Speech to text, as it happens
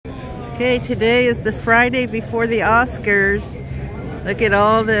Okay, today is the Friday before the Oscars. Look at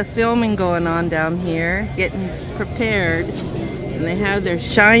all the filming going on down here, getting prepared. And they have their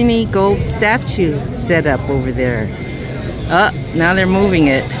shiny gold statue set up over there. Oh, now they're moving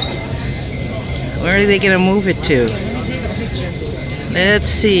it. Where are they going to move it to?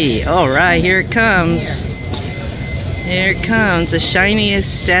 Let's see. All right, here it comes. Here it comes, the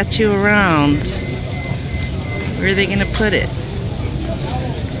shiniest statue around. Where are they going to put it?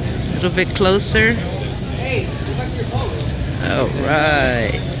 A little bit closer. All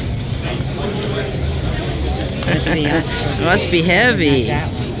right. It must be heavy.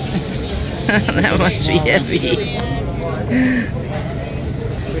 That must be heavy.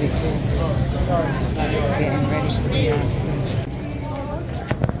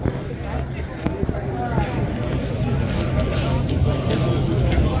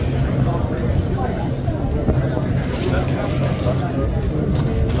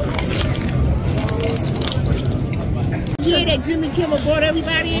 Yeah, that Jimmy Kimmel brought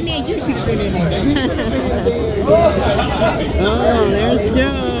everybody in there. You should have been in there. Oh, there's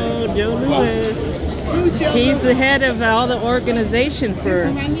Joe Lewis. He's the head of all the organization for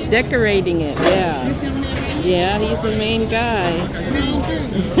decorating it. Yeah. Yeah, he's the main guy.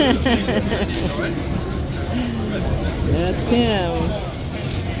 That's him.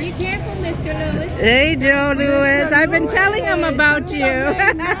 Be careful, Mr. Lewis. Hey, Joe Lewis. I've been telling him about you.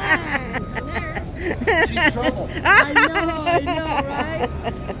 She's trouble. I know, right?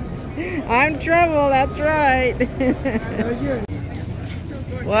 I'm trouble, that's right.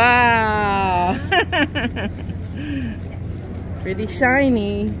 Wow. Pretty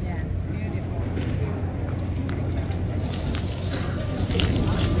shiny.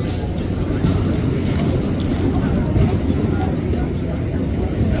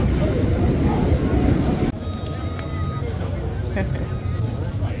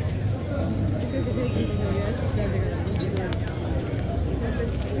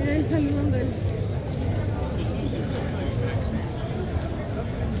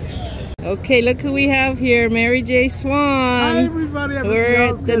 Okay, look who we have here, Mary J. Swan. Hi everybody, we're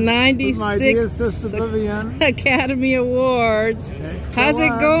at the 96th 96th Academy Awards. Excellent. How's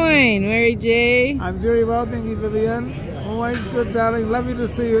it going, Mary J? I'm very well, thank you, Vivian. Always good, darling. Lovely to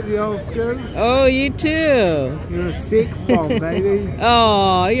see you at the Oscars. Oh, you too. You're a sex bomb, baby.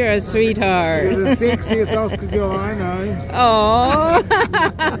 Oh, you're a sweetheart. You're the sexiest Oscar girl I know. Oh.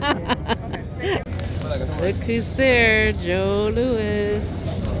 Look who's there, Joe Lewis.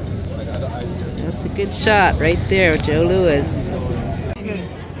 That's a good shot right there, Joe Lewis.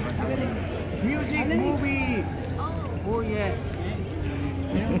 Music, movie. Oh yeah.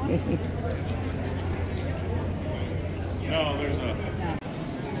 No, there's a...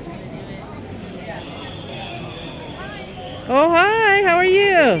 Oh, hi, how are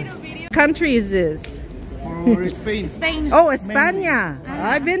you? What country is this? Or Spain. Spain. Oh, España.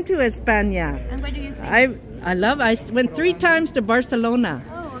 I've been to España. And what do you think? I went 3 times to Barcelona,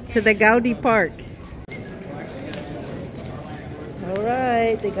 to the Gaudi Park. All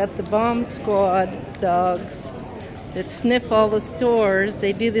right, they got the bomb squad dogs that sniff all the stores.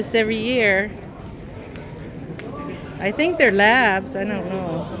 They do this every year. I think they're labs, I don't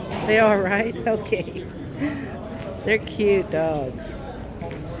know. They all right? Okay. They're cute dogs.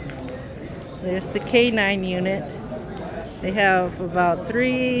 There's the K9 unit. They have about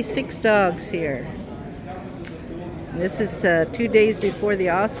 6 dogs here. This is the 2 days before the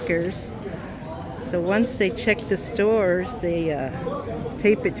Oscars. So once they check the stores, they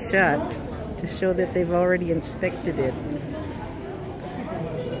tape it shut to show that they've already inspected it.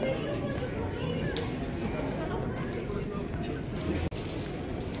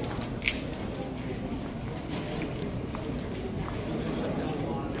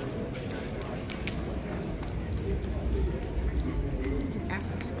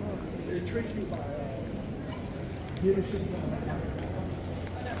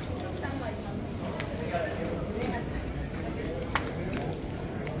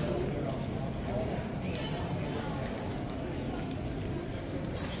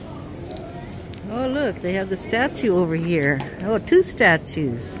 Oh look, they have the statue over here. Oh, 2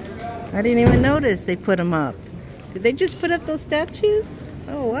 statues. I didn't even notice they put them up. Did they just put up those statues?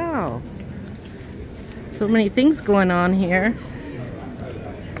 Oh wow. So many things going on here.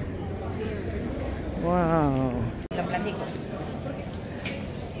 Wow.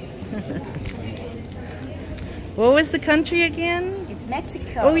 What was the country again? It's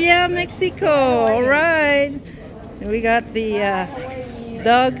Mexico. Oh yeah, Mexico. All right. And we got the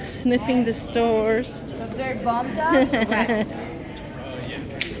dogs sniffing the stores. So they're bomb dogs? Right.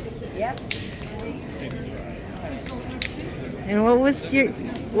 Yep. And what was your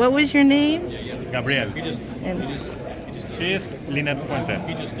What was your name? Gabriel. And, She is Lynette Fuente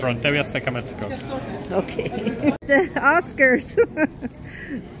from TV Azteca, Mexico. okay. The Oscars.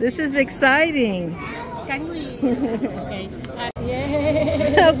 This is exciting. Can we?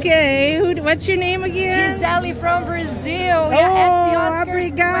 Okay. What's your name again? Gisele from Brazil. Yeah, at the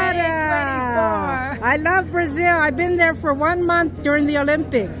Oscars Obrigada. 2024. I love Brazil. I've been there for 1 month during the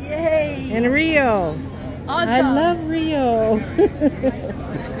Olympics. Yay. In Rio. Awesome. I love Rio.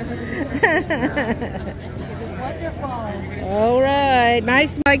 Wonderful. All right.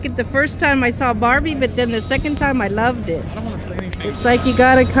 Nice. Like it the first time I saw Barbie, but then the second time I loved it. I don't want to say anything. It's like you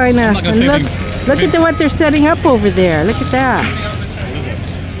gotta kind of look at what they're setting up over there. Look at that.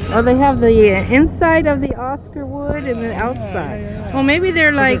 Oh, they have the inside of the Oscar wood and the outside. Well, maybe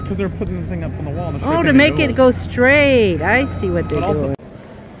they're like, Because they're putting the thing up on the wall. oh, to make it go straight. I see what they're doing.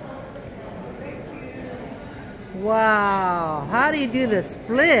 Wow, how do you do the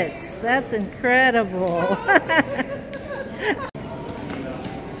splits? That's incredible.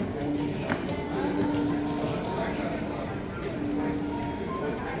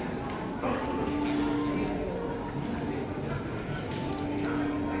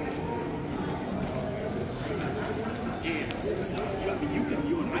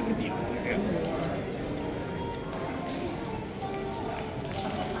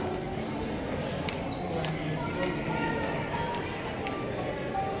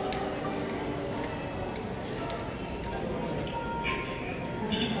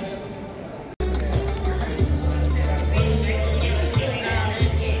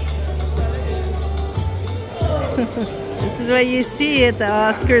 This is what you see at the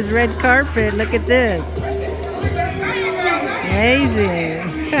Oscars red carpet. Look at this. Amazing.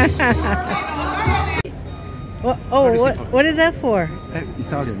 What is that for?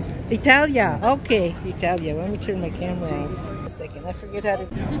 Italian. Italia. Okay, Italia. Let me turn my camera on. A second, I forget how to.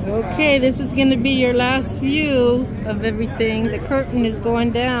 Okay, this is going to be your last view of everything. The curtain is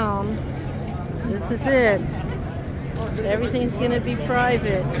going down. This is it. Everything's going to be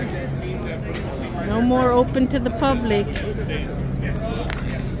private. No more open to the public.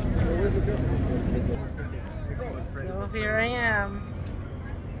 So here I am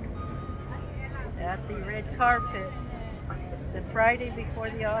at the red carpet, the Friday before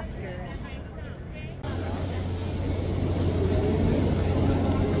the Oscars.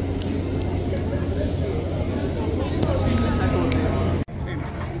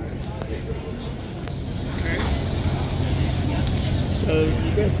 So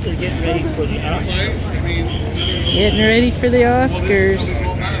you guys are getting ready for the Oscars. Getting ready for the Oscars.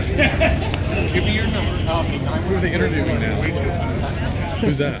 Give me your number. Who are they interviewing now?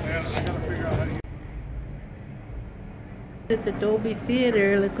 Who's that? At the Dolby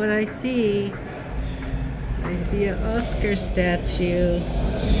Theater, look what I see. I see an Oscar statue.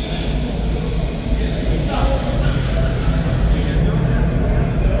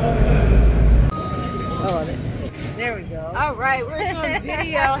 Oh, there we go. All right, we're doing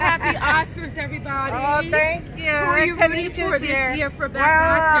video. Happy Oscars, everybody. Oh, thank you. Who are you rooting for this year for Best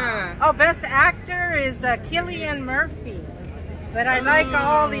Actor? Oh, Best Actor is Cillian Murphy. But I like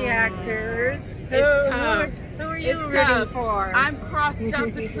all the actors. It's tough. Who are you It's rooting tough. for? I'm crossed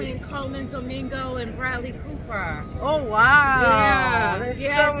up between Coleman Domingo and Bradley Cooper. Oh, wow. Yeah. There's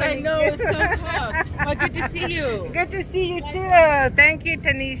Yes, so many I know. good- It's so tough. But good to see you. Good to see you too. Thank you,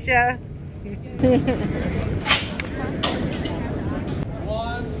 Tanisha.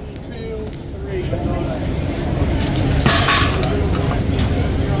 1, 2, 3.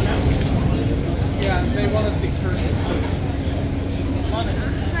 Yeah, they want to see curtains.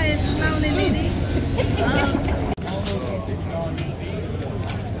 Hi, lovely lady.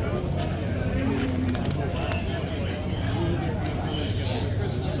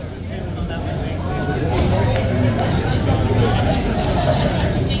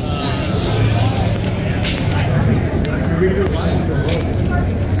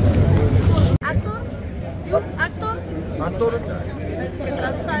 Actores,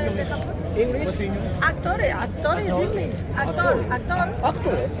 English. Actor.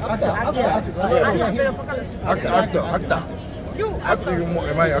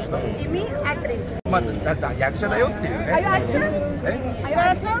 Y mi actriz. 役者だよっていうね。 Are you actor? Are you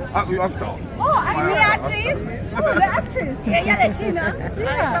actor? あ、アクター。 Oh, ¿es mi actriz? Oh, la actriz. Y ella de China. Sí,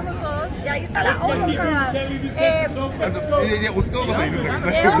 estamos todos. Y ahí está la otra. いや、オスカーおばさんいるんだけど、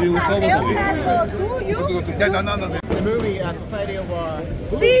確かに。 Oscar, tuyo. The movie, Society of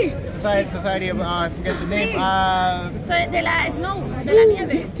Sí. Society of I forget the name. Soy de la Snow, de la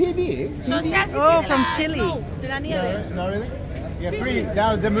nieve. TV. Society Oh, de from la Chile. Snow, de la nieve. No, really? Yeah, pretty.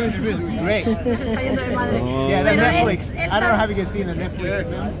 The movie was great. Se está yendo de madre. Yeah, the Pero Netflix. él I don't know sabe- how you can see the Netflix.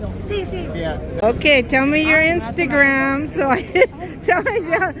 Sí, sí. Yeah. Okay, tell me your Instagram so I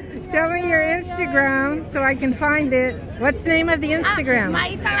tell me your Instagram so I can find it. What's the name of the Instagram? My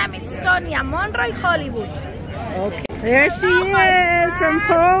Instagram is Sonia Monroy Hollywood. Okay. There she Hello, my is from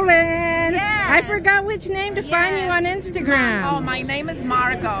friend. Poland. Yes. I forgot which name to find you on Instagram. Oh, my name is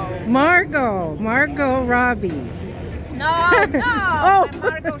Margot. Margot Robbie. No, Oh. I'm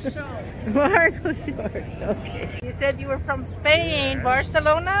Margot Show. Margot Shorts, okay. You said you were from Spain,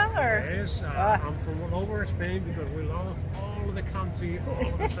 Barcelona, or? Yes, I'm from all over Spain because we love all of the country, all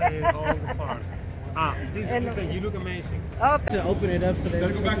of the same, all of the parts. You look amazing. Oh, To open it up so that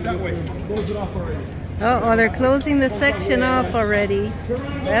Gotta go back that way. Close it off already. oh, they're closing the section off already.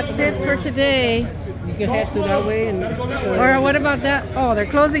 That's it for today. you can head through that way and Or what about that? Oh, they're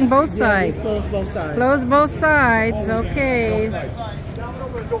closing both sides. close both sides. Close both sides, okay.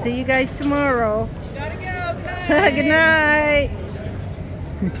 See you guys tomorrow. Gotta go. Good night.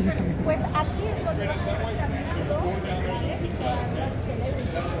 Pues aquí es donde vamos a estar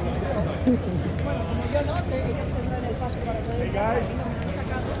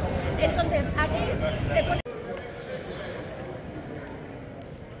Entonces, aquí se pone.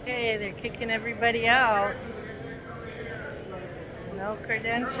 Okay, they're kicking everybody out. No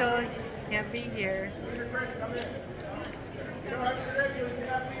credential, can't be here.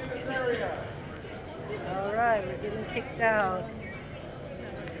 All right, we're getting kicked out.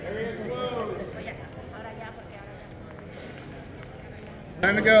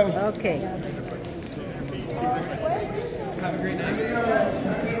 Time to go. Okay. Have a great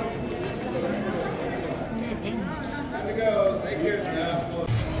night.